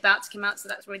obviously about to come out, so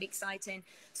that's really exciting.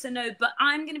 So no, but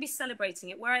I'm going to be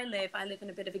celebrating it where I live. I live in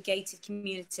a bit of a gated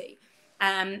community.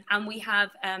 And we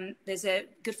have, there's a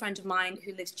good friend of mine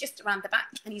who lives just around the back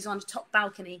and he's on the top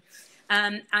balcony.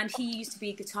 And he used to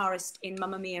be a guitarist in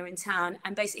Mamma Mia in town.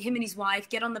 And basically him and his wife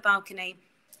get on the balcony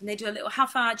and they do a little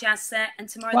half-hour jazz set. And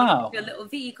tomorrow they're going to do a little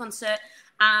VE concert.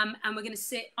 And we're going to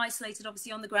sit isolated,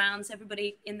 obviously, on the grounds,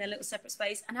 everybody in their little separate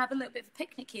space, and have a little bit of a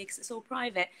picnic here because it's all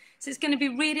private. So it's going to be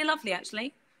really lovely,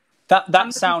 actually.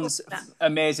 That sounds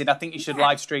amazing. I think you should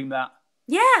live stream that.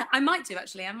 Yeah, I might do,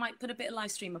 actually. I might put a bit of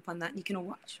live stream up on that, and you can all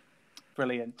watch.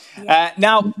 Brilliant. Yeah.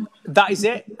 Now, that is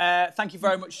it. Thank you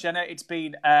very much, Jenna. It's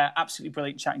been absolutely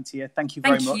brilliant chatting to you. Thank you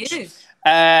very much. Thank you.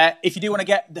 If you do want to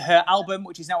get her album,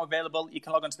 which is now available, you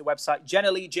can log onto the website,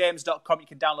 jennaleejames.com. You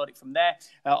can download it from there.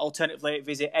 Alternatively,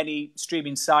 visit any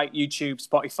streaming site, YouTube,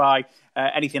 Spotify,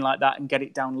 anything like that, and get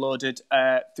it downloaded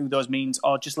through those means,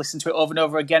 or just listen to it over and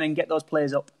over again and get those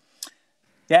plays up.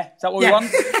 Yeah? Is that what we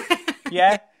want?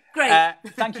 Yeah? Great.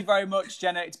 Thank you very much,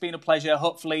 Jenna. It's been a pleasure.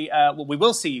 Hopefully, we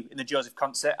will see you in the Joesph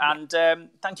concert. And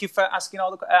thank you for answering all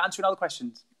the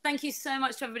questions. Thank you so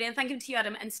much to everybody. And thank you to you,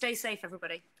 Adam. And stay safe,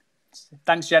 everybody.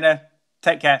 Thanks, Jenna.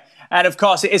 Take care. And of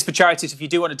course, it is for charities. If you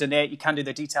do want to donate, you can do.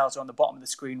 The details are on the bottom of the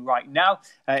screen right now.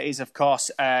 Of course,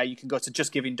 you can go to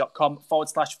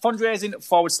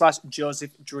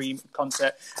justgiving.com/fundraising/Joesph Dream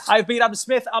Concert. I've been Adam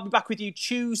Smith. I'll be back with you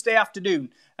Tuesday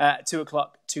afternoon at 2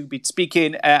 o'clock to be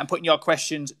speaking and putting your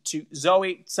questions to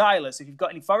Zoe Tyler. So if you've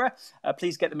got any for her,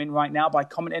 please get them in right now by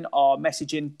commenting or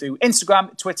messaging through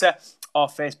Instagram, Twitter, or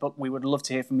Facebook. We would love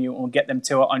to hear from you and we'll get them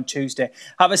to her on Tuesday.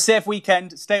 Have a safe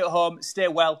weekend. Stay at home. Stay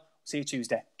well. See you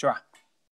Tuesday. Ta-ra.